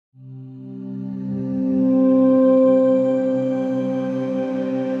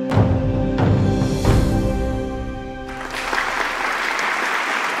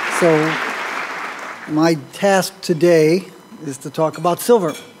So my task today is to talk about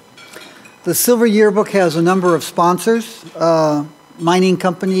silver. The Silver Yearbook has a number of sponsors, mining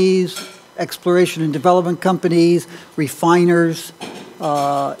companies, exploration and development companies, refiners,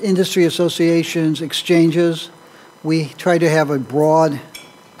 industry associations, exchanges. We try to have a broad,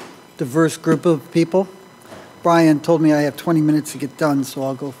 diverse group of people. Brian told me I have 20 minutes to get done, so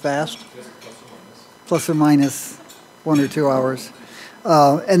I'll go fast. Plus or minus 1 or 2 hours.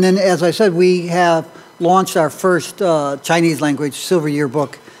 And then, as I said, we have launched our first Chinese language Silver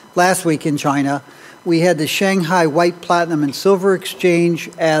Yearbook last week in China. We had the Shanghai White, Platinum, and Silver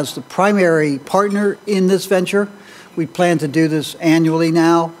Exchange as the primary partner in this venture. We plan to do this annually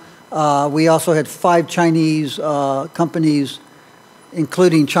now. We also had 5 Chinese companies,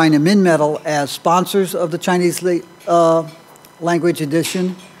 including China Minmetal, as sponsors of the Chinese language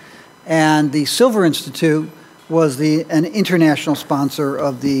edition. And the Silver Institute was an international sponsor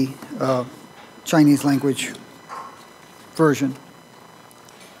of the Chinese language version.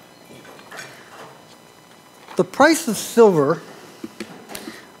 The price of silver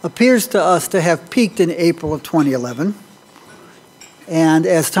appears to us to have peaked in April of 2011. And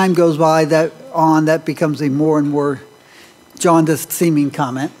as time goes by, that becomes a more and more jaundiced seeming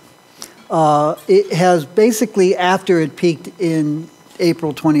comment. It has basically, after it peaked in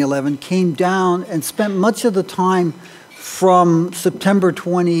April 2011, came down and spent much of the time from September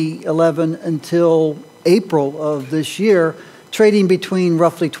 2011 until April of this year, trading between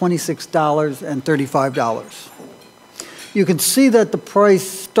roughly $26 and $35. You can see that the price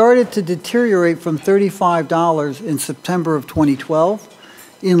started to deteriorate from $35 in September of 2012,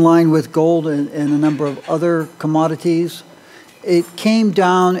 in line with gold and a number of other commodities. It came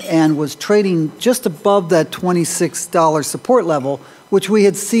down and was trading just above that $26 support level, which we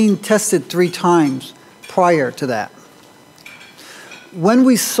had seen tested 3 times prior to that. When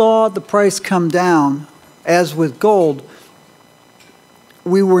we saw the price come down, as with gold,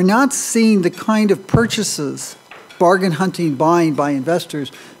 we were not seeing the kind of purchases, bargain hunting buying by investors,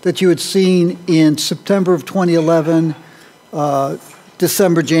 that you had seen in September of 2011,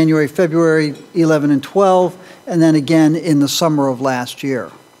 December, January, February 11 and 12, and then again in the summer of last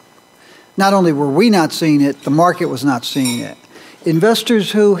year. Not only were we not seeing it, the market was not seeing it.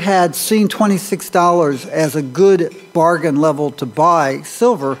 Investors who had seen $26 as a good bargain level to buy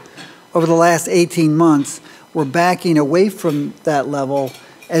silver over the last 18 months were backing away from that level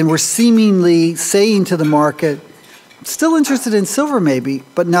and were seemingly saying to the market, still interested in silver maybe,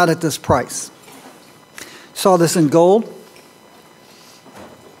 but not at this price. Saw this in gold.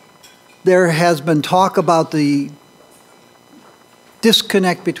 There has been talk about the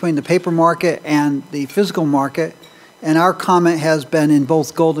disconnect between the paper market and the physical market, and our comment has been in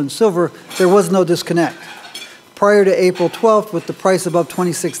both gold and silver, there was no disconnect. Prior to April 12th, with the price above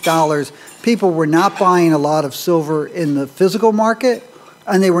 $26, people were not buying a lot of silver in the physical market,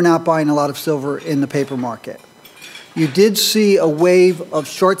 and they were not buying a lot of silver in the paper market. You did see a wave of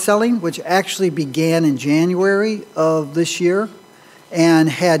short selling, which actually began in January of this year and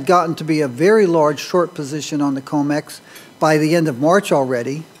had gotten to be a very large short position on the COMEX by the end of March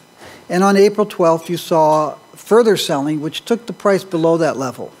already. And on April 12th, you saw further selling, which took the price below that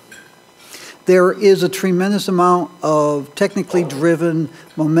level. There is a tremendous amount of technically driven,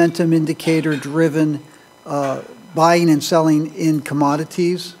 momentum indicator driven buying and selling in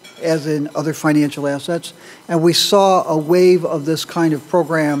commodities, as in other financial assets. And we saw a wave of this kind of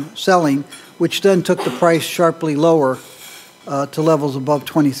program selling, which then took the price sharply lower to levels above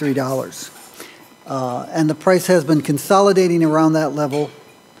 $23. And the price has been consolidating around that level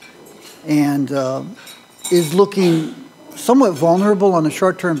and is looking somewhat vulnerable on a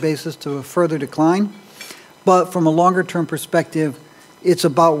short-term basis to a further decline. But from a longer-term perspective, it's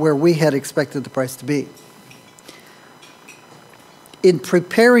about where we had expected the price to be. In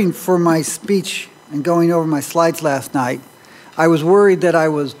preparing for my speech and going over my slides last night, I was worried that I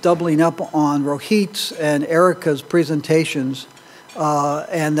was doubling up on Rohit's and Erica's presentations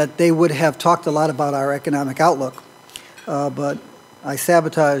and that they would have talked a lot about our economic outlook. But I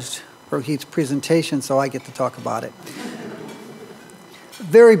sabotaged Rohit's presentation, so I get to talk about it.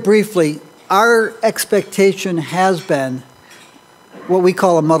 Very briefly, our expectation has been what we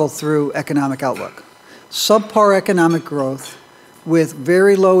call a muddle-through economic outlook. Subpar economic growth with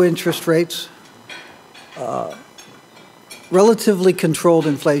very low interest rates, relatively controlled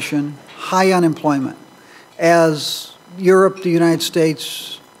inflation, high unemployment. As Europe, the United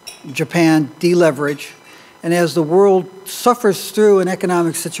States, Japan deleverage, and as the world suffers through an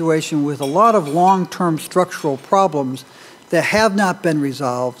economic situation with a lot of long-term structural problems that have not been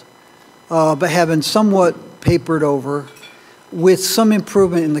resolved, but have been somewhat papered over, with some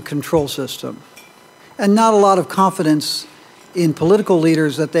improvement in the control system, and not a lot of confidence in political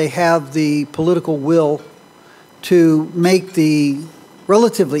leaders that they have the political will to make the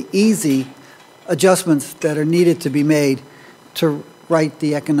relatively easy adjustments that are needed to be made to right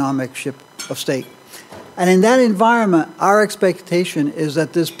the economic ship of state. And in that environment, our expectation is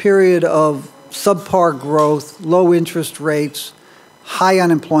that this period of subpar growth, low interest rates, high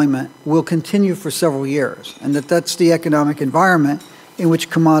unemployment will continue for several years, and that's the economic environment in which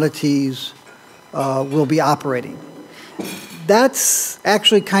commodities will be operating. That's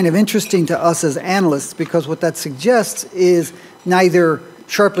actually kind of interesting to us as analysts, because what that suggests is neither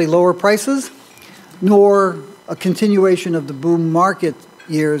sharply lower prices nor a continuation of the boom market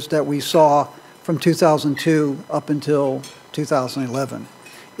years that we saw from 2002 up until 2011.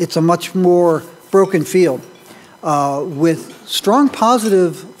 It's a much more broken field with strong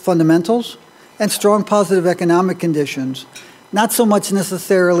positive fundamentals and strong positive economic conditions, not so much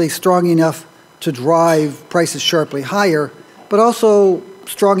necessarily strong enough to drive prices sharply higher, but also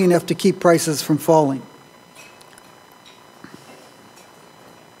strong enough to keep prices from falling.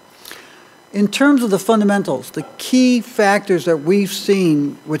 In terms of the fundamentals, the key factors that we've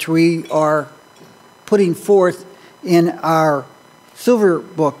seen, which we are putting forth in our silver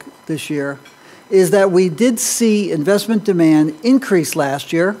book this year, is that we did see investment demand increase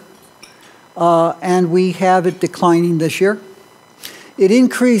last year, and we have it declining this year. It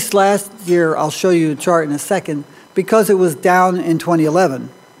increased last year, I'll show you a chart in a second, because it was down in 2011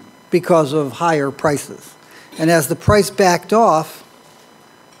 because of higher prices. And as the price backed off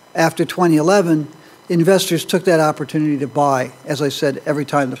after 2011, investors took that opportunity to buy, as I said, every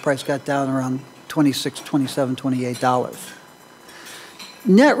time the price got down around $26, $27, $28.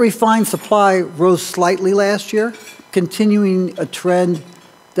 Net refined supply rose slightly last year, continuing a trend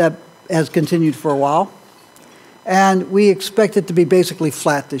that has continued for a while. And we expect it to be basically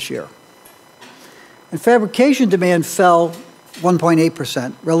flat this year. And fabrication demand fell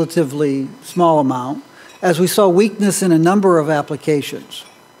 1.8%, relatively small amount, as we saw weakness in a number of applications.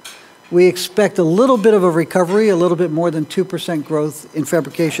 We expect a little bit of a recovery, a little bit more than 2% growth in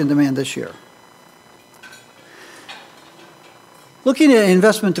fabrication demand this year. Looking at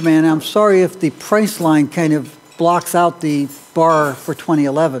investment demand, I'm sorry if the price line kind of blocks out the bar for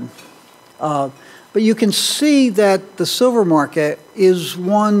 2011. But you can see that the silver market is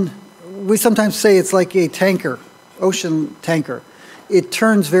one, we sometimes say it's like a tanker, ocean tanker. It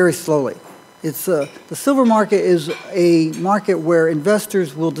turns very slowly. The silver market is a market where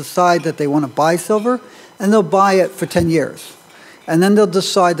investors will decide that they want to buy silver, and they'll buy it for 10 years. And then they'll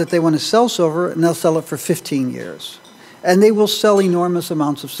decide that they want to sell silver, and they'll sell it for 15 years. And they will sell enormous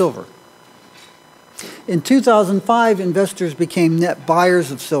amounts of silver. In 2005, investors became net buyers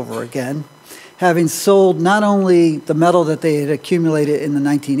of silver again, having sold not only the metal that they had accumulated in the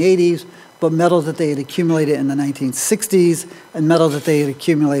 1980s, but metal that they had accumulated in the 1960s and metal that they had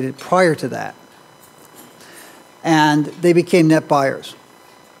accumulated prior to that. And they became net buyers.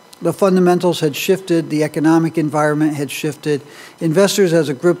 The fundamentals had shifted, the economic environment had shifted. Investors as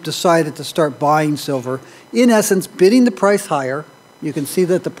a group decided to start buying silver, in essence bidding the price higher. You can see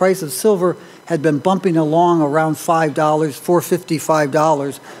that the price of silver had been bumping along around $5, $4.50,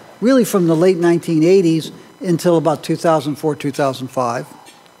 $5, really from the late 1980s until about 2004, 2005.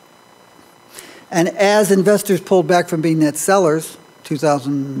 And as investors pulled back from being net sellers,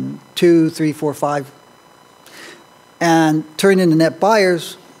 2002, 3, 4, 5, and turned into net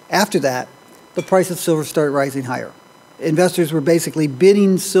buyers, after that, the price of silver started rising higher. Investors were basically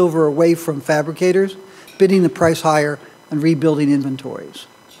bidding silver away from fabricators, bidding the price higher, and rebuilding inventories.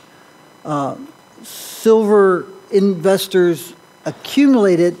 Silver investors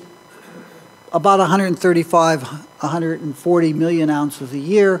accumulated about 135, 140 million ounces a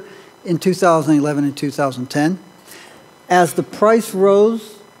year in 2011 and 2010. As the price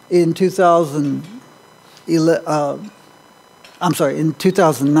rose in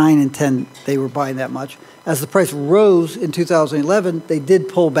 2009 and 10, they were buying that much. As the price rose in 2011, they did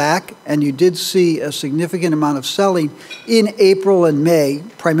pull back, and you did see a significant amount of selling in April and May,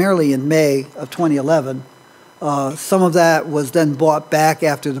 primarily in May of 2011. Some of that was then bought back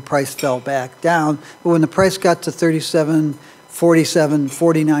after the price fell back down. But when the price got to $37, $47,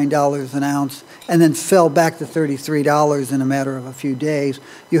 $49 an ounce, and then fell back to $33 in a matter of a few days,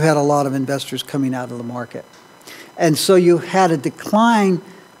 you had a lot of investors coming out of the market. And so you had a decline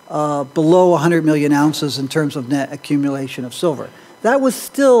below 100 million ounces in terms of net accumulation of silver. That was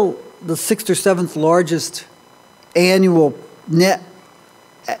still the 6th or 7th largest annual net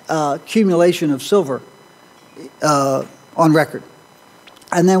accumulation of silver on record.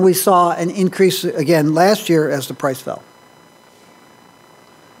 And then we saw an increase again last year as the price fell.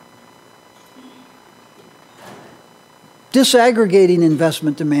 Disaggregating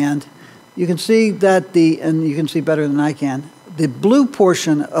investment demand, you can see that and you can see better than I can, the blue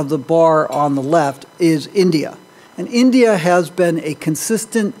portion of the bar on the left is India. And India has been a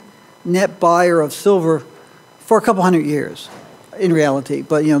consistent net buyer of silver for a couple hundred years in reality,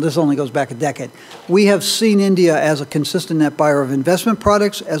 but this only goes back a decade. We have seen India as a consistent net buyer of investment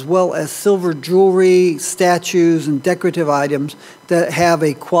products as well as silver jewelry, statues, and decorative items that have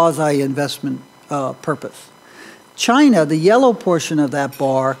a quasi-investment purpose. China, the yellow portion of that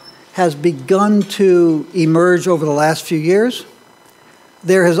bar, has begun to emerge over the last few years.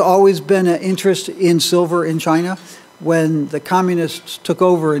 There has always been an interest in silver in China. When the communists took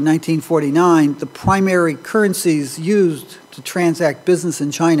over in 1949, the primary currencies used to transact business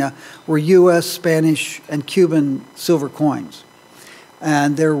in China were US, Spanish, and Cuban silver coins.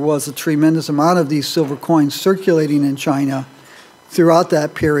 And there was a tremendous amount of these silver coins circulating in China throughout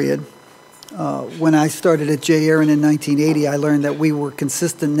that period. When I started at J. Aron in 1980, I learned that we were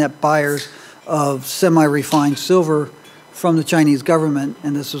consistent net buyers of semi-refined silver from the Chinese government,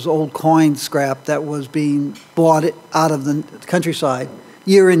 and this was old coin scrap that was being bought out of the countryside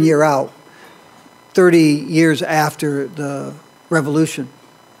year in, year out, 30 years after the revolution.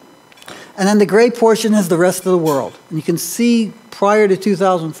 And then the gray portion is the rest of the world. And you can see prior to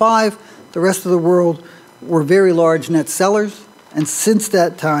 2005, the rest of the world were very large net sellers, and since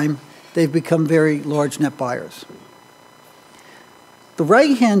that time, they've become very large net buyers. The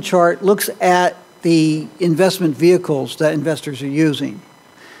right-hand chart looks at the investment vehicles that investors are using.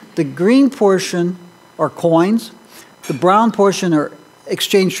 The green portion are coins. The brown portion are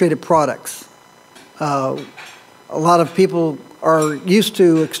exchange-traded products. A lot of people are used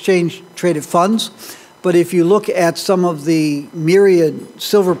to exchange-traded funds, but if you look at some of the myriad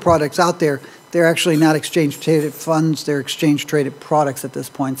silver products out there, they're actually not exchange-traded funds, they're exchange-traded products at this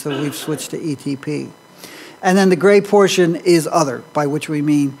point, so we've switched to ETP. And then the gray portion is other, by which we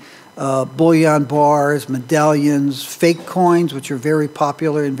mean bullion bars, medallions, fake coins, which are very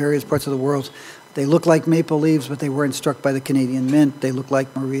popular in various parts of the world. They look like maple leaves, but they weren't struck by the Canadian Mint. They look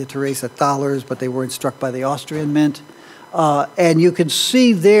like Maria Theresa dollars, but they weren't struck by the Austrian Mint. And you can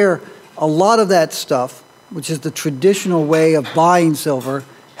see there a lot of that stuff, which is the traditional way of buying silver,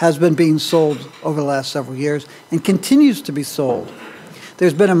 has been being sold over the last several years and continues to be sold.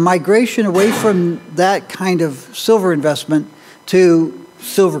 There's been a migration away from that kind of silver investment to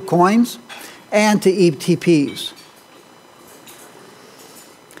silver coins and to ETPs.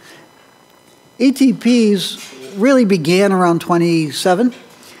 ETPs really began around 27.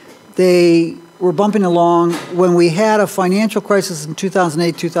 They were bumping along. When we had a financial crisis in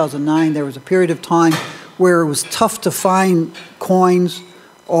 2008, 2009, there was a period of time where it was tough to find coins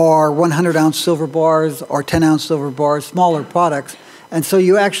or 100-ounce silver bars or 10-ounce silver bars, smaller products. And so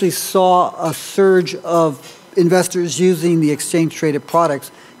you actually saw a surge of investors using the exchange-traded products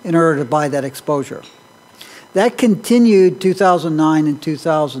in order to buy that exposure. That continued 2009 and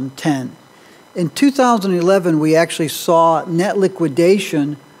 2010. In 2011, we actually saw net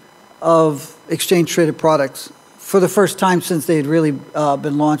liquidation of exchange-traded products for the first time since they had really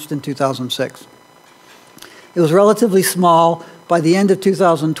been launched in 2006. It was relatively small. By the end of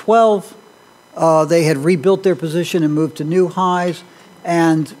 2012, they had rebuilt their position and moved to new highs.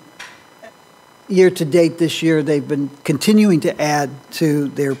 And year to date this year, they've been continuing to add to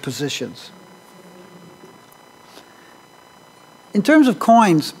their positions. In terms of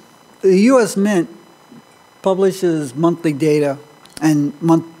coins, the U.S. Mint publishes monthly data and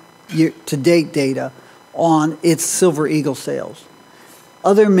year-to-date data on its Silver Eagle sales.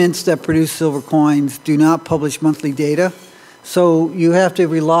 Other mints that produce silver coins do not publish monthly data, so you have to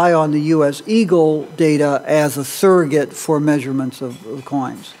rely on the U.S. Eagle data as a surrogate for measurements of the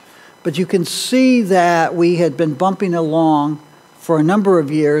coins. But you can see that we had been bumping along for a number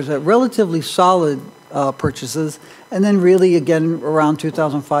of years at relatively solid purchases, and then really again around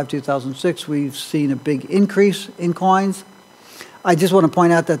 2005, 2006, we've seen a big increase in coins. I just want to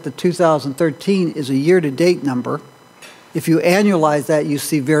point out that the 2013 is a year-to-date number. If you annualize that, you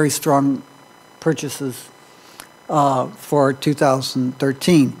see very strong purchases for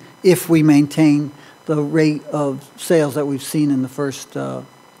 2013 if we maintain the rate of sales that we've seen in the first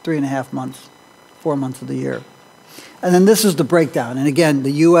 3.5 months, 4 months of the year. And then this is the breakdown. And again,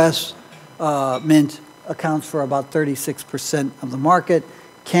 the U.S. Mint accounts for about 36% of the market.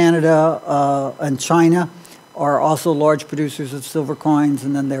 Canada and China are also large producers of silver coins,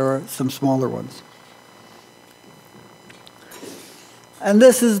 and then there are some smaller ones. And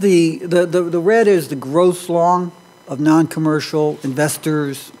this is the red is the gross long of non-commercial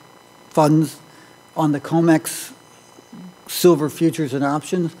investors, funds on the COMEX silver futures and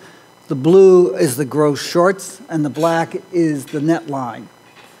options. The blue is the gross shorts, and the black is the net line.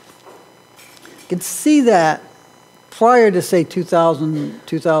 You can see that prior to, say, 2000,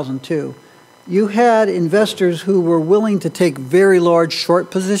 2002, you had investors who were willing to take very large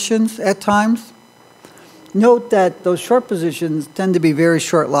short positions at times. Note that those short positions tend to be very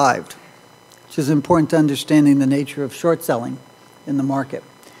short-lived, which is important to understanding the nature of short selling in the market.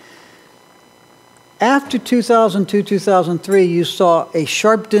 After 2002, 2003, you saw a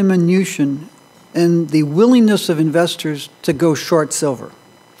sharp diminution in the willingness of investors to go short silver.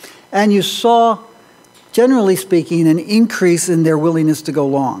 And you saw, generally speaking, an increase in their willingness to go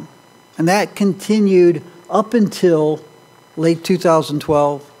long. And that continued up until late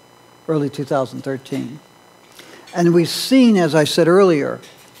 2012, early 2013. And we've seen, as I said earlier,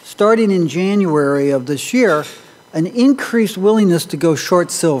 starting in January of this year, an increased willingness to go short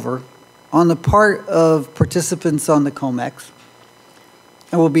silver on the part of participants on the COMEX.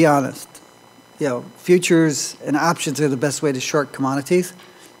 And we'll be honest, futures and options are the best way to short commodities,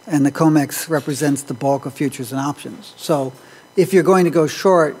 and the COMEX represents the bulk of futures and options. So if you're going to go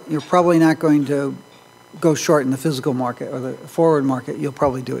short, you're probably not going to go short in the physical market or the forward market. You'll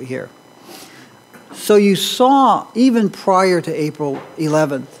probably do it here. So you saw, even prior to April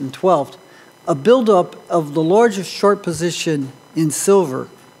 11th and 12th, a buildup of the largest short position in silver,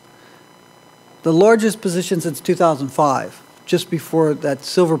 the largest position since 2005, just before that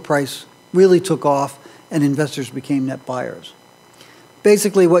silver price really took off and investors became net buyers.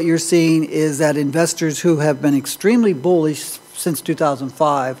 Basically, what you're seeing is that investors who have been extremely bullish since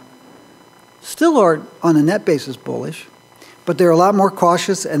 2005 still are, on a net basis, bullish, but they're a lot more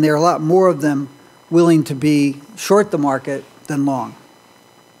cautious, and there are a lot more of them willing to be short the market than long.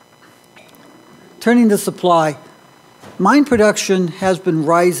 Turning to supply, mine production has been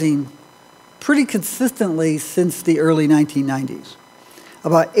rising pretty consistently since the early 1990s.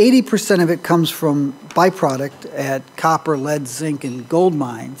 About 80% of it comes from byproduct at copper, lead, zinc, and gold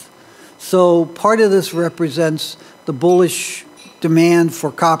mines. So part of this represents the bullish demand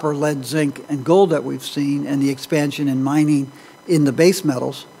for copper, lead, zinc, and gold that we've seen, and the expansion in mining in the base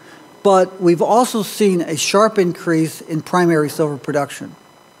metals. But we've also seen a sharp increase in primary silver production.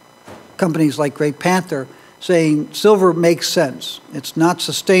 Companies like Great Panther saying silver makes sense. It's not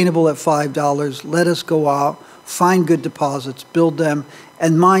sustainable at $5. Let us go out, find good deposits, build them,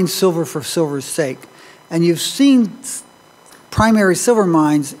 and mine silver for silver's sake. And you've seen primary silver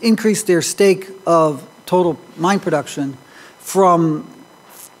mines increase their stake of total mine production from,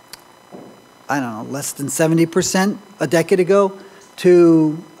 I don't know, less than 70% a decade ago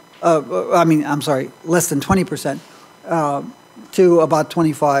to, less than 20% to about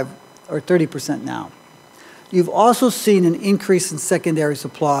 25 or 30% now. You've also seen an increase in secondary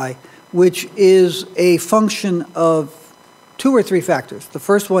supply, which is a function of 2 or 3 factors. The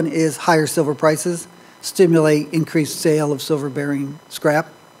first one is higher silver prices stimulate increased sale of silver-bearing scrap.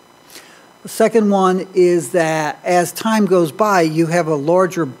 The second one is that as time goes by, you have a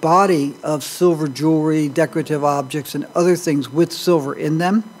larger body of silver jewelry, decorative objects, and other things with silver in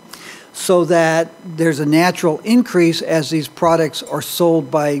them, so that there's a natural increase as these products are sold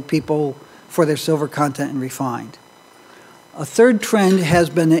by people for their silver content and refined. A third trend has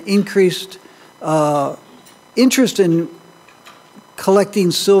been an increased interest in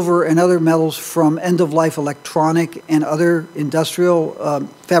collecting silver and other metals from end-of-life electronic and other industrial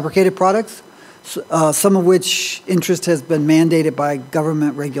fabricated products, some of which interest has been mandated by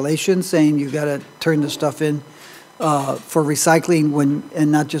government regulations, saying you've got to turn the stuff in for recycling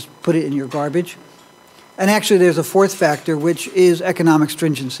and not just put it in your garbage. And actually there's a fourth factor, which is economic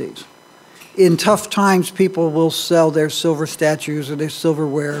stringencies. In tough times, people will sell their silver statues or their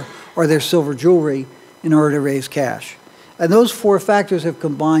silverware or their silver jewelry in order to raise cash. And those 4 factors have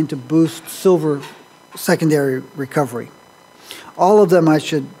combined to boost silver secondary recovery. All of them, I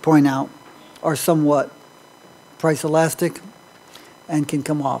should point out, are somewhat price elastic and can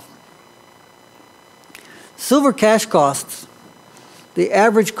come off. Silver cash costs, the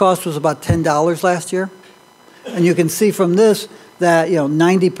average cost was about $10 last year. And you can see from this that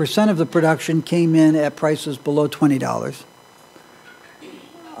 90% of the production came in at prices below $20.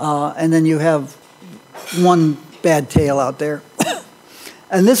 And then you have one bad tail out there.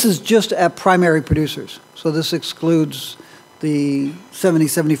 And this is just at primary producers. So this excludes the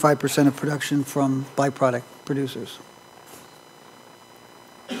 75% of production from byproduct producers.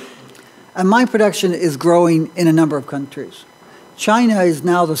 And mine production is growing in a number of countries. China is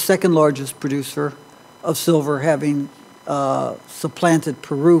now the 2nd largest producer of silver, having supplanted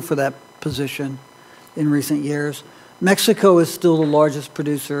Peru for that position in recent years. Mexico is still the largest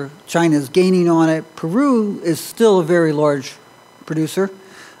producer. China is gaining on it. Peru is still a very large producer.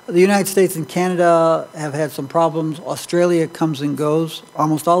 The United States and Canada have had some problems. Australia comes and goes.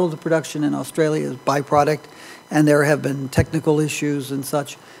 Almost all of the production in Australia is byproduct, and there have been technical issues and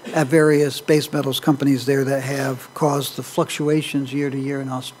such at various base metals companies there that have caused the fluctuations year to year in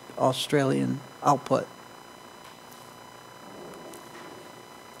Australian output.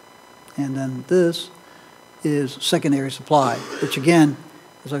 And then this is secondary supply, which again,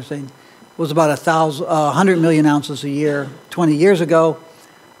 as I was saying, was about 100 million ounces a year 20 years ago,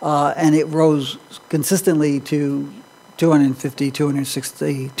 and it rose consistently to 250,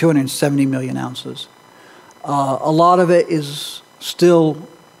 260, 270 million ounces. A lot of it is still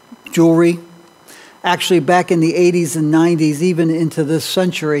jewelry. Actually, back in the 80s and 90s, even into this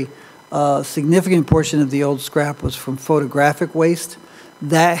century, a significant portion of the old scrap was from photographic waste.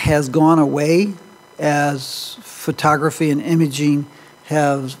 That has gone away as photography and imaging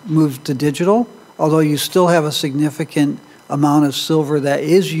have moved to digital, although you still have a significant amount of silver that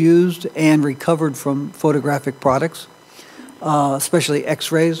is used and recovered from photographic products, especially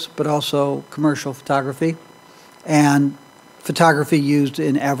X-rays, but also commercial photography, and photography used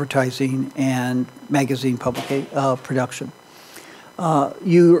in advertising and magazine production.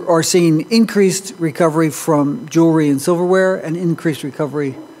 You are seeing increased recovery from jewelry and silverware and increased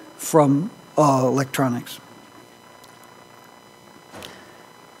recovery from electronics.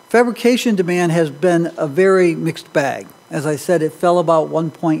 Fabrication demand has been a very mixed bag. As I said, it fell about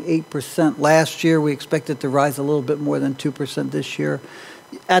 1.8% last year. We expect it to rise a little bit more than 2% this year.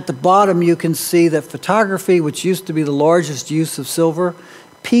 At the bottom, you can see that photography, which used to be the largest use of silver,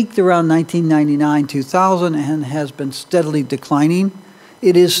 peaked around 1999-2000 and has been steadily declining.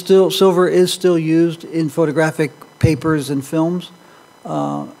 Silver is still used in photographic papers and films,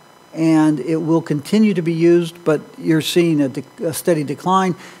 and it will continue to be used, but you're seeing a steady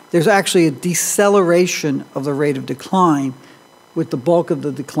decline. There's actually a deceleration of the rate of decline, with the bulk of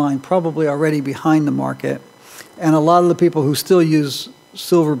the decline probably already behind the market. And a lot of the people who still use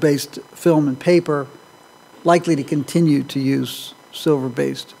silver-based film and paper likely to continue to use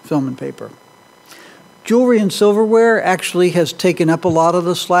silver-based film and paper. Jewelry and silverware actually has taken up a lot of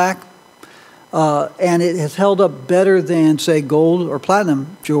the slack, and it has held up better than, say, gold or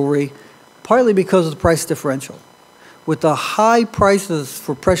platinum jewelry, partly because of the price differential. With the high prices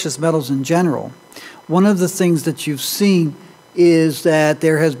for precious metals in general, one of the things that you've seen is that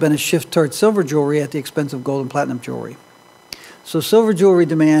there has been a shift towards silver jewelry at the expense of gold and platinum jewelry. So silver jewelry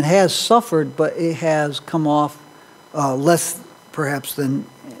demand has suffered, but it has come off less perhaps than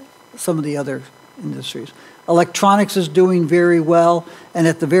some of the other industries. Electronics is doing very well, and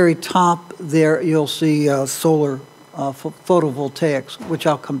at the very top there you'll see solar photovoltaics, which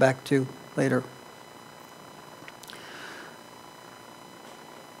I'll come back to later.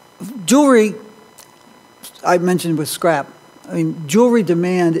 Jewelry, I mentioned with scrap. I mean, jewelry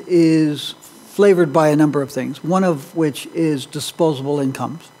demand is flavored by a number of things, one of which is disposable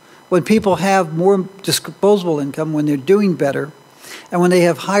incomes. When people have more disposable income, when they're doing better, and when they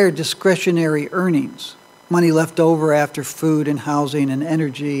have higher discretionary earnings, money left over after food and housing and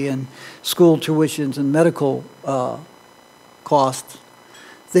energy and school tuitions and medical costs,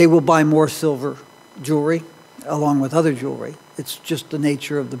 they will buy more silver jewelry along with other jewelry. It's just the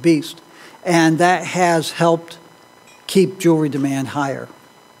nature of the beast. And that has helped keep jewelry demand higher.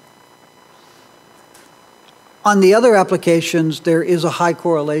 On the other applications, there is a high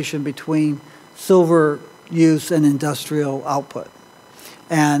correlation between silver use and industrial output.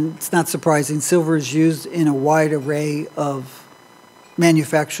 And it's not surprising, silver is used in a wide array of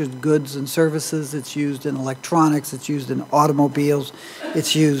manufactured goods and services. It's used in electronics, it's used in automobiles,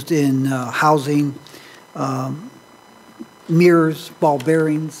 it's used in housing, mirrors, ball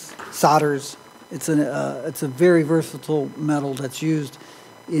bearings, solders. It's a very versatile metal that's used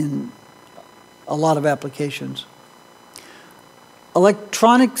in a lot of applications.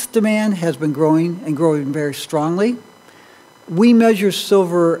 Electronics demand has been growing and growing very strongly. We measure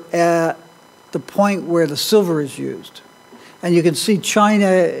silver at the point where the silver is used. And you can see China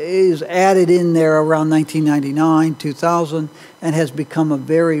is added in there around 1999, 2000, and has become a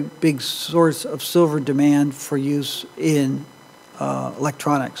very big source of silver demand for use in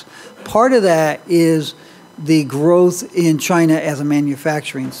electronics. Part of that is the growth in China as a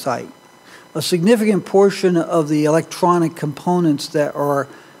manufacturing site. A significant portion of the electronic components that are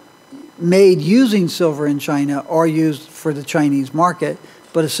made using silver in China are used for the Chinese market,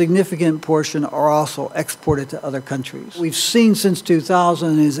 but a significant portion are also exported to other countries. We've seen since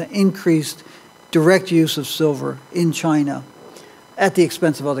 2000 is an increased direct use of silver in China at the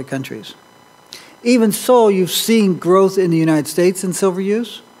expense of other countries. Even so, you've seen growth in the United States in silver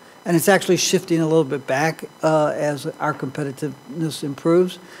use, and it's actually shifting a little bit back as our competitiveness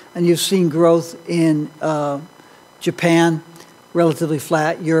improves. And you've seen growth in Japan, relatively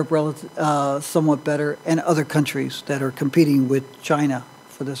flat, Europe somewhat better, and other countries that are competing with China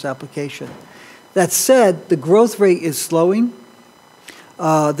for this application. That said, the growth rate is slowing.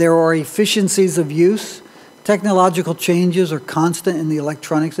 There are efficiencies of use. Technological changes are constant in the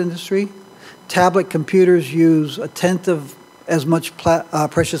electronics industry. Tablet computers use a tenth of as much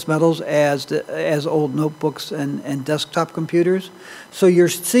precious metals as old notebooks and desktop computers. So you're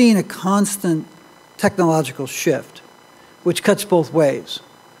seeing a constant technological shift, which cuts both ways.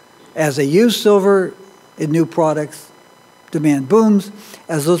 As they use silver in new products, demand booms.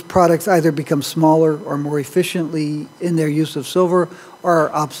 As those products either become smaller or more efficiently in their use of silver or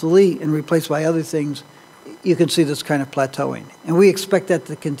are obsolete and replaced by other things, you can see this kind of plateauing. And we expect that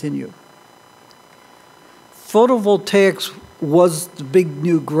to continue. Photovoltaics was the big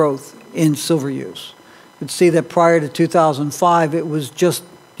new growth in silver use. You can see that prior to 2005, it was just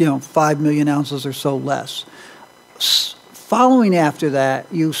 5 million ounces or so less. Following after that,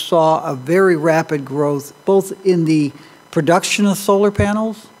 you saw a very rapid growth both in the production of solar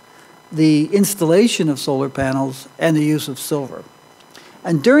panels, the installation of solar panels, and the use of silver.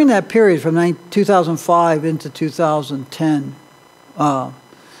 And during that period, from 2005 into 2010 and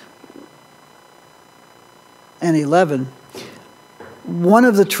 11, one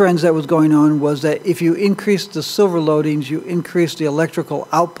of the trends that was going on was that if you increased the silver loadings, you increased the electrical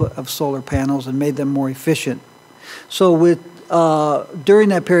output of solar panels and made them more efficient. So during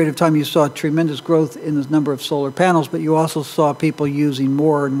that period of time, you saw tremendous growth in the number of solar panels, but you also saw people using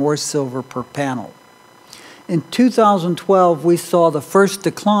more and more silver per panel. In 2012, we saw the first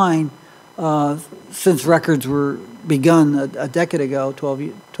decline since records were begun a decade ago,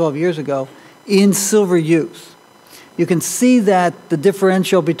 12 years ago, in silver use. You can see that the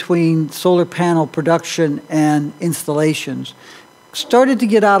differential between solar panel production and installations started to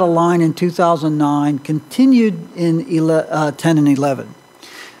get out of line in 2009, continued in 10 and 11.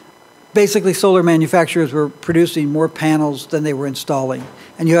 Basically, solar manufacturers were producing more panels than they were installing,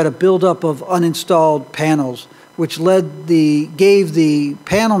 and you had a buildup of uninstalled panels, which gave the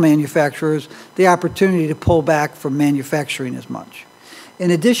panel manufacturers the opportunity to pull back from manufacturing as much. In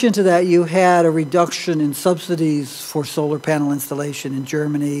addition to that, you had a reduction in subsidies for solar panel installation in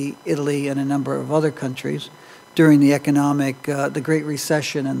Germany, Italy, and a number of other countries during the the Great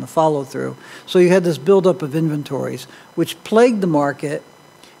Recession and the follow-through. So you had this buildup of inventories, which plagued the market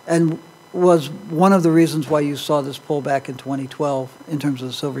and was one of the reasons why you saw this pullback in 2012 in terms of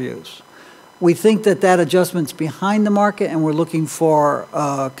the silver use. We think that that adjustment's behind the market, and we're looking for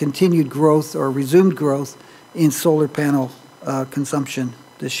continued growth or resumed growth in solar panel consumption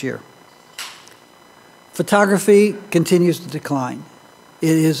this year. Photography continues to decline. It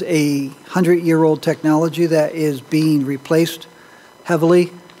is a 100-year-old technology that is being replaced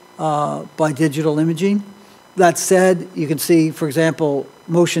heavily by digital imaging. That said, you can see, for example,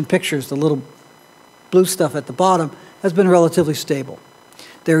 motion pictures, the little blue stuff at the bottom, has been relatively stable.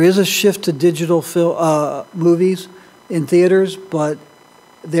 There is a shift to digital movies in theaters, but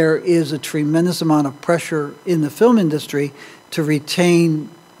there is a tremendous amount of pressure in the film industry to retain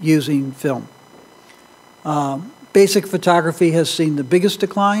using film. Basic photography has seen the biggest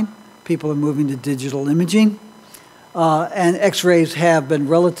decline. People are moving to digital imaging, and X-rays have been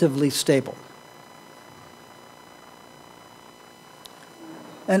relatively stable.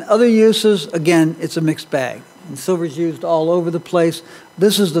 And other uses, again, it's a mixed bag. And silver is used all over the place.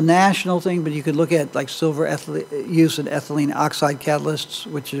 This is the national thing, but you could look at like silver use in ethylene oxide catalysts,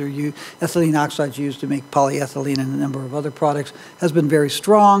 which are ethylene oxides used to make polyethylene and a number of other products, has been very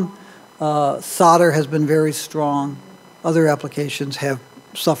strong. Solder has been very strong. Other applications have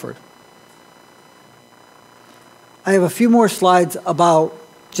suffered. I have a few more slides about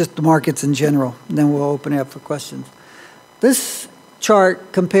just the markets in general, and then we'll open it up for questions. This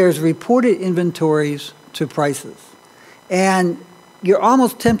chart compares reported inventories to prices. And you're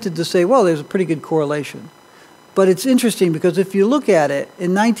almost tempted to say, well, there's a pretty good correlation. But it's interesting because if you look at it,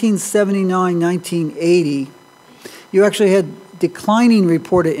 in 1979, 1980, you actually had declining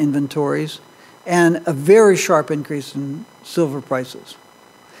reported inventories and a very sharp increase in silver prices.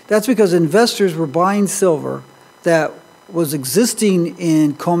 That's because investors were buying silver that was existing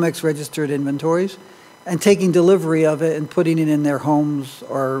in COMEX registered inventories and taking delivery of it and putting it in their homes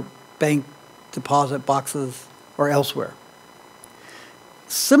or bank deposit boxes or elsewhere.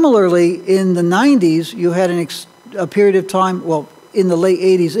 Similarly, in the 90s, you had a period of time, well, in the late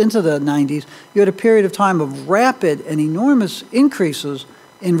 80s into the 90s, you had a period of time of rapid and enormous increases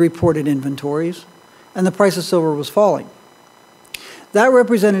in reported inventories, and the price of silver was falling. That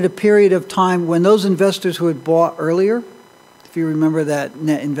represented a period of time when those investors who had bought earlier, if you remember that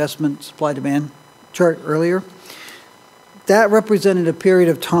net investment supply-demand chart earlier, that represented a period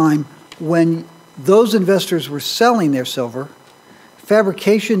of time when those investors were selling their silver,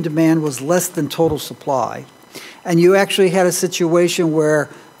 fabrication demand was less than total supply, and you actually had a situation where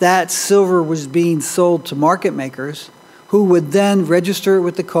that silver was being sold to market makers who would then register it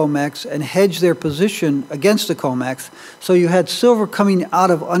with the COMEX and hedge their position against the COMEX. So you had silver coming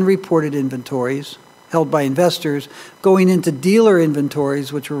out of unreported inventories held by investors, going into dealer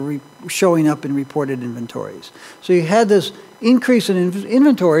inventories, which were showing up in reported inventories. So you had this increase in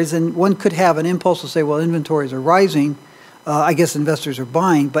inventories, and one could have an impulse to say, well, inventories are rising, I guess investors are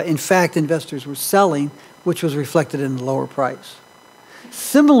buying, but in fact, investors were selling, which was reflected in the lower price.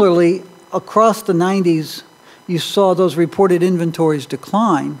 Similarly, across the 90s, you saw those reported inventories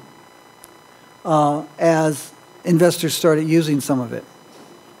decline as investors started using some of it.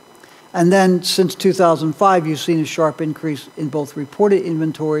 And then since 2005, you've seen a sharp increase in both reported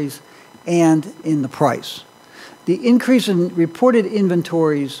inventories and in the price. The increase in reported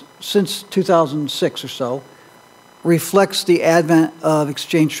inventories since 2006 or so reflects the advent of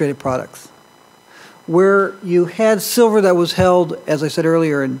exchange-traded products, where you had silver that was held, as I said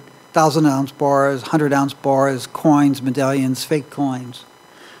earlier, in 1,000-ounce bars, 100-ounce bars, coins, medallions, fake coins.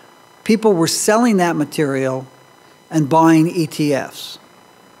 People were selling that material and buying ETFs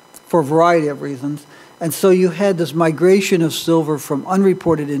for a variety of reasons. And so you had this migration of silver from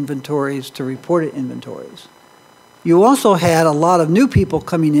unreported inventories to reported inventories. You also had a lot of new people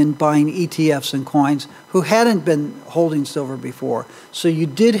coming in buying ETFs and coins who hadn't been holding silver before. So you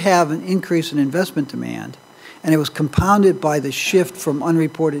did have an increase in investment demand, and it was compounded by the shift from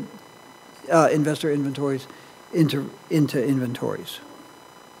unreported investor inventories into inventories.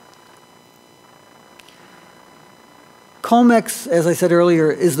 COMEX, as I said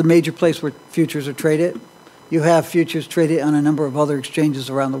earlier, is the major place where futures are traded. You have futures traded on a number of other exchanges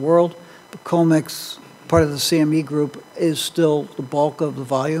around the world, but COMEX, part of the CME group, is still the bulk of the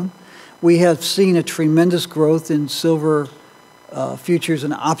volume. We have seen a tremendous growth in silver futures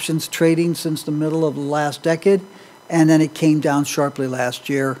and options trading since the middle of the last decade, and then it came down sharply last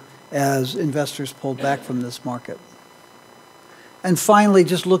year as investors pulled back from this market. And finally,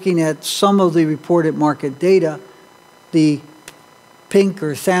 just looking at some of the reported market data, the pink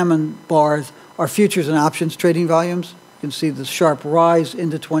or salmon bars are futures and options trading volumes. You can see the sharp rise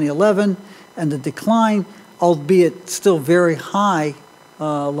into 2011 and the decline, albeit still very high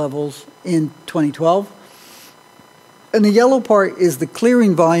levels in 2012. And the yellow part is the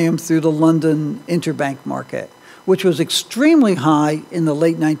clearing volume through the London interbank market, which was extremely high in the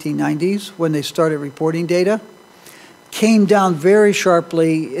late 1990s when they started reporting data, came down very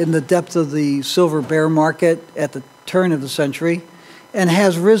sharply in the depth of the silver bear market at the turn of the century, and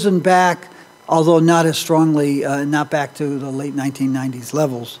has risen back, although not as strongly, not back to the late 1990s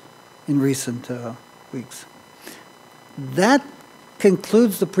levels in recent weeks. That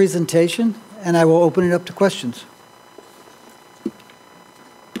concludes the presentation, and I will open it up to questions.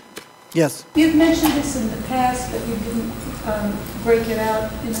 Yes? You've mentioned this in the past, but you didn't break it out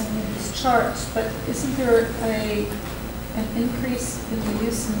in any of these charts, but isn't there an increase in the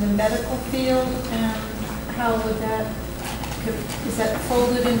use in the medical field, and how would that, is that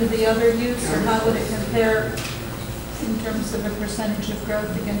folded into the other use, or how would it compare in terms of a percentage of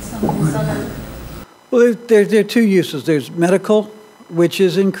growth against some of these other? Well, there are two uses. There's medical, which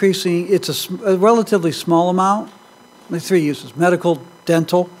is increasing. It's a relatively small amount. There's three uses: medical,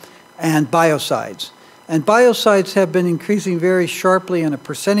 dental, and biocides. And biocides have been increasing very sharply in a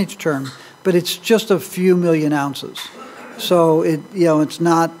percentage term, but it's just a few million ounces. So it's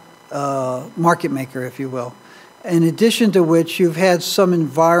not a market maker, if you will. In addition to which, you've had some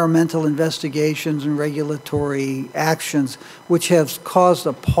environmental investigations and regulatory actions which have caused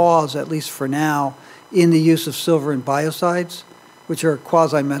a pause, at least for now, in the use of silver in biocides, which are a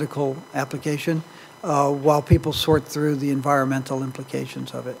quasi-medical application, while people sort through the environmental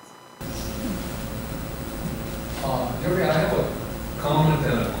implications of it. Yuri, I have a comment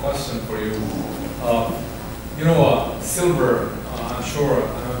and a question for you. Silver, I'm sure,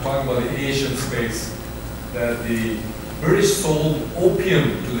 and I'm talking about the Asian space, that the British sold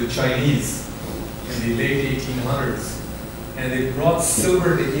opium to the Chinese in the late 1800s, and they brought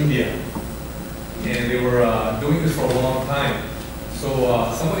silver to India, and they were doing this for a long time. So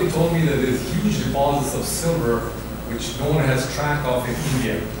somebody told me that there's huge deposits of silver which no one has track of in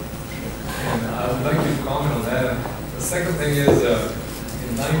India, and I would like you to comment on that. And the second thing is,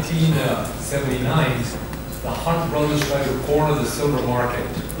 in 1979, the Hunt brothers tried to corner the silver market.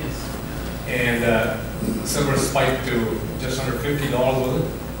 and silver spiked to just under $50 with it.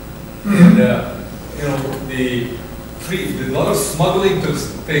 And you know, a lot of smuggling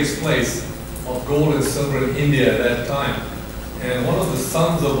takes place of gold and silver in India at that time. And one of the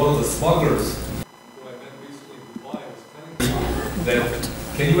sons of one of the smugglers who I met recently in Dubai was telling me that,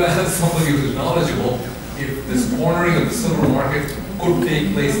 can you ask somebody who's knowledgeable if this cornering of the silver market could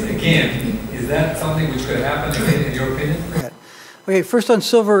take place again? Is that something which could happen again, in your opinion? Okay, first on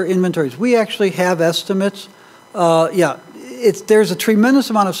silver inventories. We actually have estimates. Yeah, there's a tremendous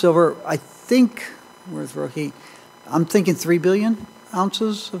amount of silver. I think, where's Rohit? I'm thinking 3 billion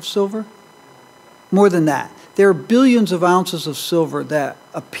ounces of silver. More than that. There are billions of ounces of silver that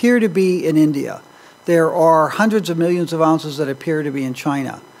appear to be in India. There are hundreds of millions of ounces that appear to be in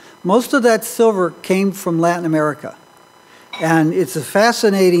China. Most of that silver came from Latin America. And it's a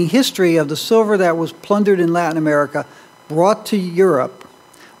fascinating history of the silver that was plundered in Latin America, brought to Europe,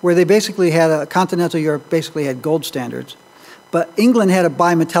 where they basically had continental Europe basically had gold standards, but England had a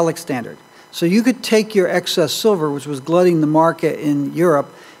bimetallic standard. So you could take your excess silver, which was glutting the market in Europe,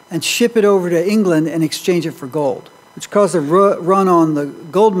 and ship it over to England and exchange it for gold, which caused a run on the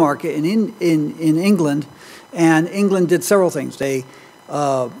gold market in England. And England did several things. They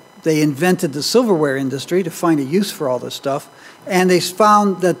invented the silverware industry to find a use for all this stuff, and they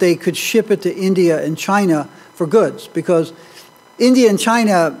found that they could ship it to India and China for goods, because India and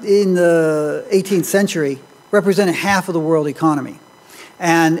China in the 18th century represented half of the world economy.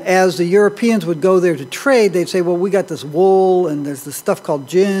 And as the Europeans would go there to trade, they'd say, well, we got this wool, and there's this stuff called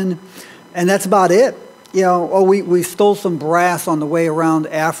gin, and that's about it. You know, oh, we stole some brass on the way around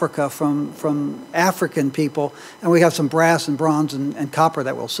Africa from African people, and we have some brass and bronze and copper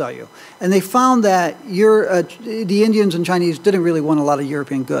that we'll sell you. And they found that the Indians and Chinese didn't really want a lot of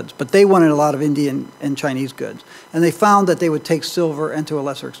European goods, but they wanted a lot of Indian and Chinese goods. And they found that they would take silver and to a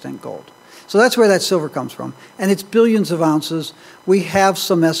lesser extent gold. So that's where that silver comes from. And it's billions of ounces. We have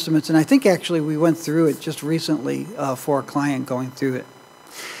some estimates, and I think actually we went through it just recently for a client going through it.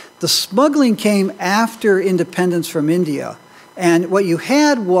 The smuggling came after independence from India, and what you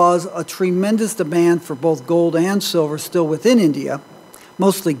had was a tremendous demand for both gold and silver still within India,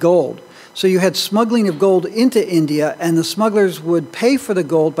 mostly gold. So you had smuggling of gold into India, and the smugglers would pay for the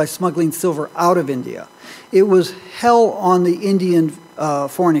gold by smuggling silver out of India. It was hell on the Indian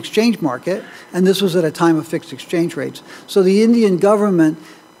foreign exchange market, and this was at a time of fixed exchange rates. So the Indian government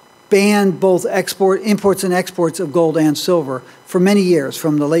banned both imports and exports of gold and silver for many years,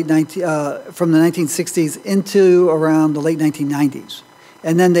 from the 1960s into around the late 1990s.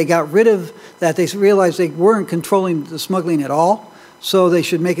 And then they got rid of that. They realized they weren't controlling the smuggling at all, so they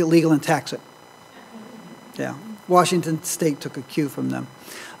should make it legal and tax it. Yeah, Washington State took a cue from them.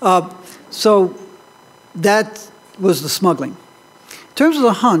 So that was the smuggling. In terms of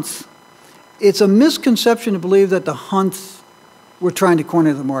the hunts, it's a misconception to believe that the hunts were trying to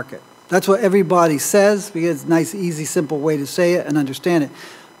corner the market. That's what everybody says, because it's a nice, easy, simple way to say it and understand it.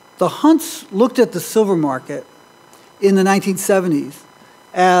 The hunts looked at the silver market in the 1970s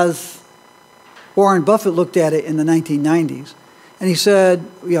as Warren Buffett looked at it in the 1990s. And he said,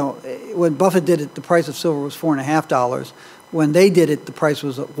 you know, when Buffett did it, the price of silver was $4.50. When they did it, the price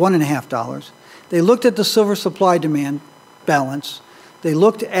was $1.50. They looked at the silver supply-demand balance. They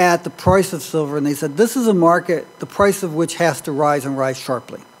looked at the price of silver, and they said, this is a market, the price of which has to rise and rise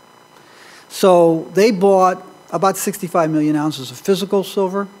sharply. So they bought about 65 million ounces of physical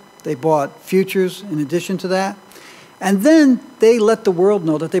silver. They bought futures in addition to that. And then they let the world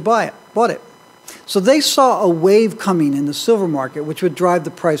know that they bought it. So they saw a wave coming in the silver market, which would drive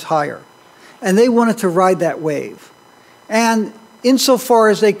the price higher. And they wanted to ride that wave. And insofar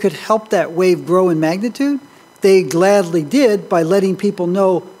as they could help that wave grow in magnitude, they gladly did by letting people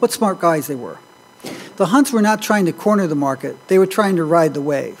know what smart guys they were. The hunts were not trying to corner the market. They were trying to ride the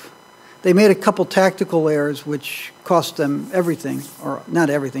wave. They made a couple tactical errors which cost them everything, or not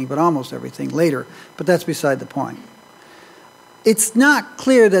everything, but almost everything later, but that's beside the point. It's not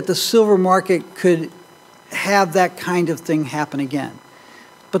clear that the silver market could have that kind of thing happen again.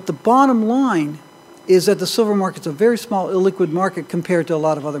 But the bottom line is that the silver market's a very small illiquid market compared to a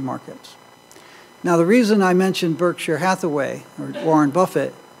lot of other markets. Now, the reason I mentioned Berkshire Hathaway, or Warren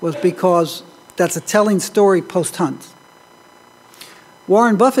Buffett, was because that's a telling story post-hunt.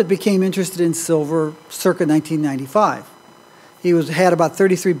 Warren Buffett became interested in silver circa 1995. He had about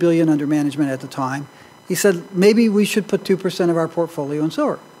 $33 billion under management at the time. He said, maybe we should put 2% of our portfolio in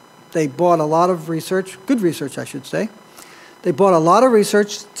silver. They bought a lot of research, good research, I should say. They bought a lot of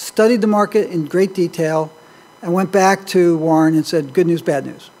research, studied the market in great detail, and went back to Warren and said, good news, bad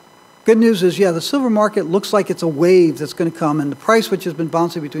news. Good news is, yeah, the silver market looks like it's a wave that's going to come, and the price, which has been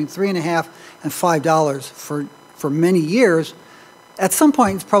bouncing between $3.50 and $5 for many years, at some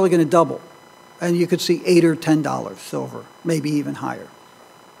point it's probably going to double. And you could see $8 or $10 silver, maybe even higher.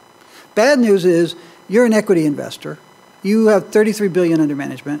 Bad news is, you're an equity investor. You have $33 billion under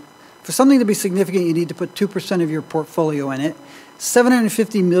management. For something to be significant, you need to put 2% of your portfolio in it.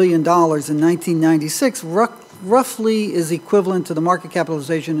 $750 million in 1996 roughly is equivalent to the market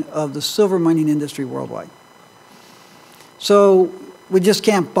capitalization of the silver mining industry worldwide. So we just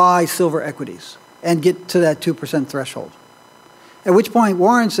can't buy silver equities and get to that 2% threshold. At which point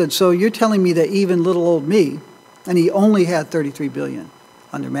Warren said, so you're telling me that even little old me, and he only had $33 billion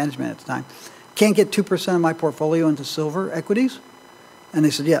under management at the time, can't get 2% of my portfolio into silver equities? And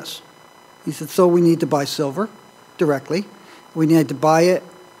they said, yes. He said, so we need to buy silver directly. We need to buy it,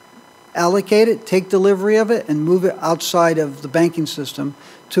 allocate it, take delivery of it, and move it outside of the banking system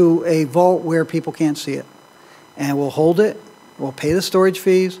to a vault where people can't see it. And we'll hold it, we'll pay the storage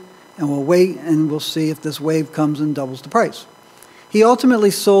fees, and we'll wait, and we'll see if this wave comes and doubles the price. He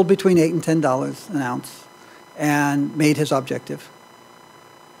ultimately sold between $8 and $10 an ounce and made his objective.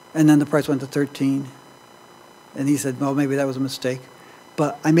 And then the price went to 13. And he said, well, maybe that was a mistake.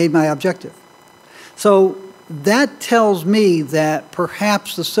 But I made my objective. So that tells me that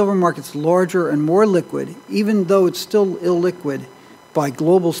perhaps the silver market's larger and more liquid, even though it's still illiquid by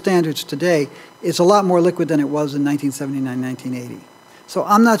global standards today. It's a lot more liquid than it was in 1979, 1980. So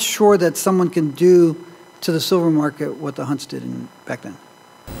I'm not sure that someone can do to the silver market what the Hunts did back then.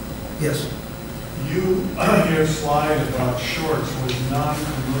 Yes. Your slide about shorts was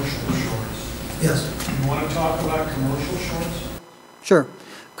non-commercial shorts. Yes. You want to talk about commercial shorts? Sure.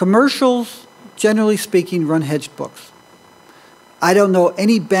 Commercials, generally speaking, run hedged books. I don't know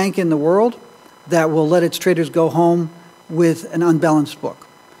any bank in the world that will let its traders go home with an unbalanced book.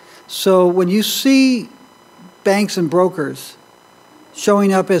 So when you see banks and brokers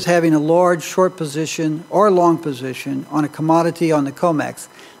showing up as having a large short position or long position on a commodity on the COMEX,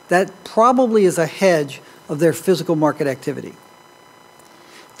 that probably is a hedge of their physical market activity.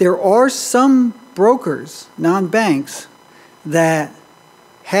 There are some brokers, non-banks, that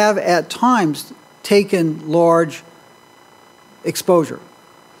have at times taken large exposure.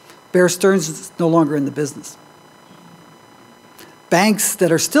 Bear Stearns is no longer in the business. Banks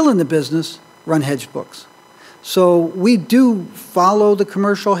that are still in the business run hedged books. So we do follow the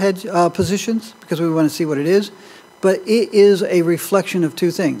commercial hedge positions because we want to see what it is, but it is a reflection of two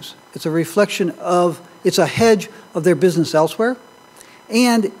things. It's a reflection of, it's a hedge of their business elsewhere,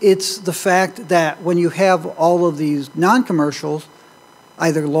 and it's the fact that when you have all of these non-commercials,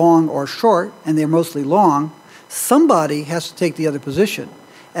 either long or short, and they're mostly long, somebody has to take the other position.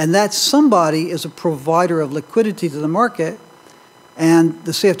 And that somebody is a provider of liquidity to the market, and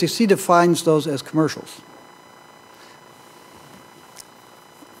the CFTC defines those as commercials.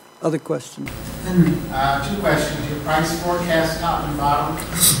 Other questions? Henry. Two questions. Your price forecast, top and bottom.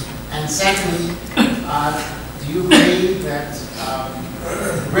 And secondly, do you agree that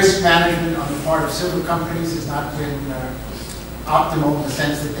risk management on the part of silver companies has not been optimal in the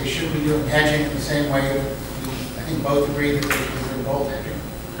sense that they should be doing hedging in the same way that I think both agree that they should be doing gold hedging?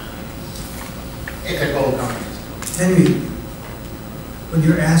 If they're gold companies. Henry, when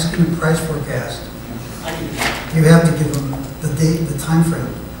you're asking a price forecast, I can do that. you have to give them the date, the time frame.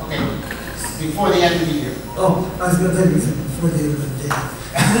 Okay. Before the end of the year. Oh, I was going to tell you before the end of the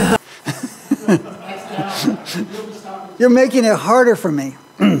day. You're making it harder for me.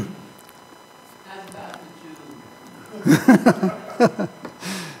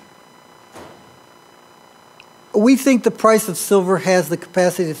 We think the price of silver has the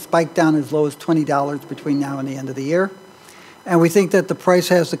capacity to spike down as low as $20 between now and the end of the year. And we think that the price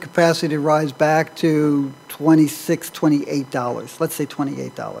has the capacity to rise back to $26, $28. Let's say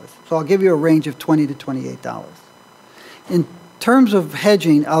 $28. So I'll give you a range of $20 to $28. In terms of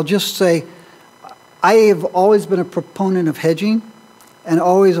hedging, I'll just say I have always been a proponent of hedging and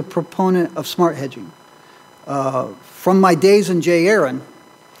always a proponent of smart hedging. From my days in J. Aaron,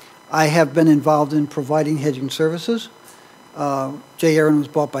 I have been involved in providing hedging services. J. Aaron was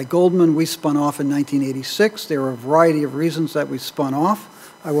bought by Goldman. We spun off in 1986. There were a variety of reasons that we spun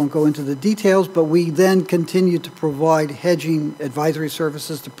off. I won't go into the details, but we then continued to provide hedging advisory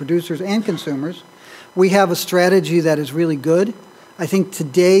services to producers and consumers. We have a strategy that is really good. I think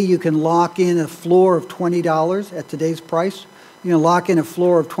today you can lock in a floor of $20 at today's price. You can lock in a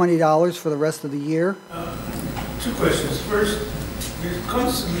floor of $20 for the rest of the year. Two questions. First, there's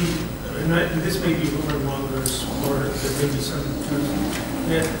constantly, and this may be rumor mongers or there may be some truth,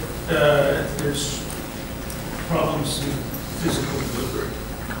 that there's problems in physical delivery.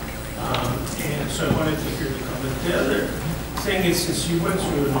 And so I wanted to hear your comment. The other thing is, since you went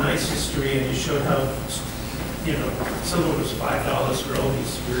through a nice history and you showed how, silver was $5 for all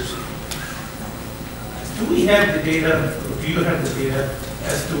these years, do we have the data, or do you have the data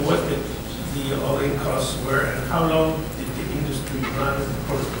as to what the all-in costs were, and how long did the industry run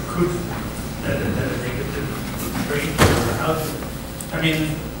or could at a negative rate, or how?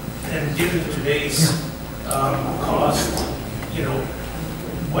 And given today's cost,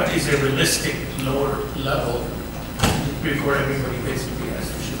 what is a realistic lower level before everybody basically has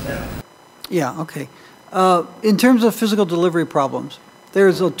to shut down? Yeah, okay. In terms of physical delivery problems,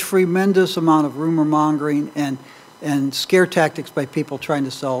 there's a tremendous amount of rumor mongering and scare tactics by people trying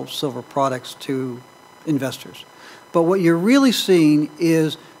to sell silver products to investors. But what you're really seeing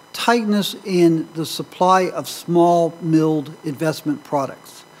is tightness in the supply of small milled investment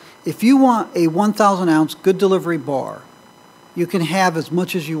products. If you want a 1,000 ounce good delivery bar, you can have as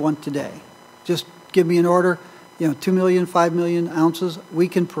much as you want today. Just give me an order, 2 million, 5 million ounces, we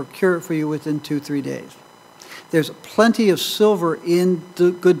can procure it for you within 2-3 days. There's plenty of silver in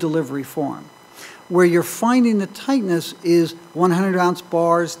the good delivery form. Where you're finding the tightness is 100 ounce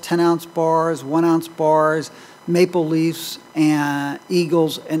bars, 10 ounce bars, 1 ounce bars, maple leafs and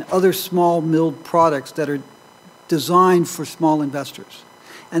eagles and other small milled products that are designed for small investors.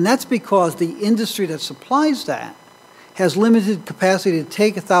 And that's because the industry that supplies that has limited capacity to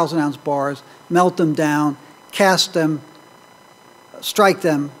take 1,000 ounce bars, melt them down, cast them, strike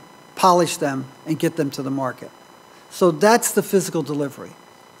them, polish them, and get them to the market. So that's the physical delivery.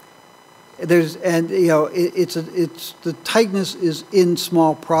 The tightness is in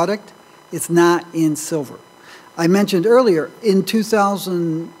small product. It's not in silver. I mentioned earlier, in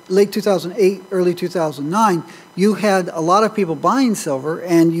late 2008, early 2009, you had a lot of people buying silver,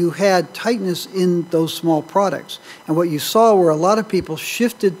 and you had tightness in those small products. And what you saw were a lot of people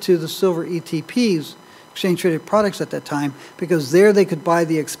shifted to the silver ETPs, exchange traded products at that time, because there they could buy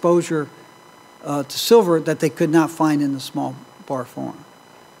the exposure to silver that they could not find in the small bar form.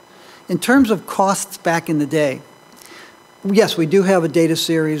 In terms of costs back in the day, yes, we do have a data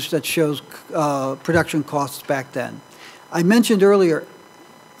series that shows production costs back then. I mentioned earlier,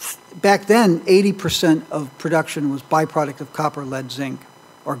 back then, 80% of production was byproduct of copper, lead, zinc,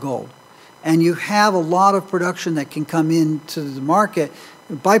 or gold. And you have a lot of production that can come into the market.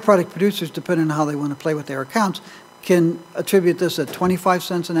 Byproduct producers, depending on how they want to play with their accounts, can attribute this at 25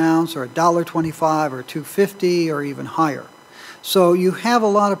 cents an ounce or $1.25 or $2.50 or even higher. So you have a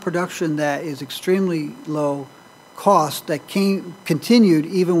lot of production that is extremely low cost that continued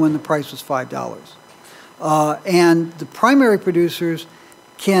even when the price was $5. And the primary producers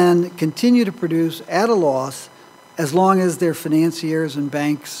can continue to produce at a loss as long as their financiers and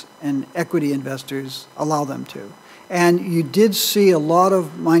banks and equity investors allow them to. And you did see a lot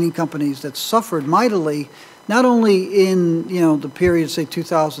of mining companies that suffered mightily, not only in the period, say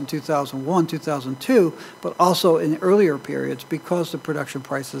 2000, 2001, 2002, but also in earlier periods because the production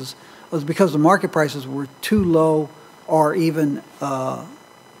prices, because the market prices were too low or even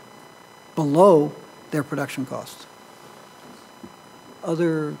below their production costs.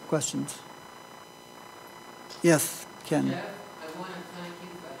 Other questions? Yes, Ken. Jeff, I want to thank you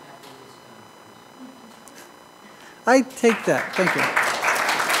for having this conference. I take that. Thank you.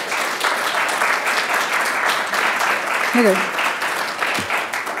 Okay.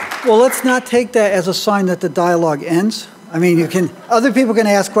 Well, let's not take that as a sign that the dialogue ends. I mean, other people can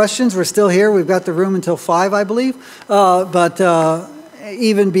ask questions. We're still here. We've got the room until 5, I believe. But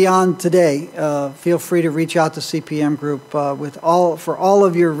even beyond today, feel free to reach out to CPM Group for all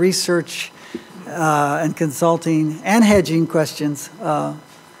of your research and consulting and hedging questions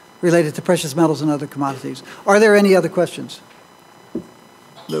related to precious metals and other commodities. Are there any other questions?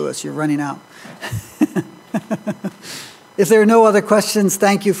 Louis, you're running out. If there are no other questions,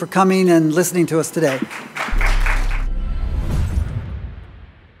 thank you for coming and listening to us today.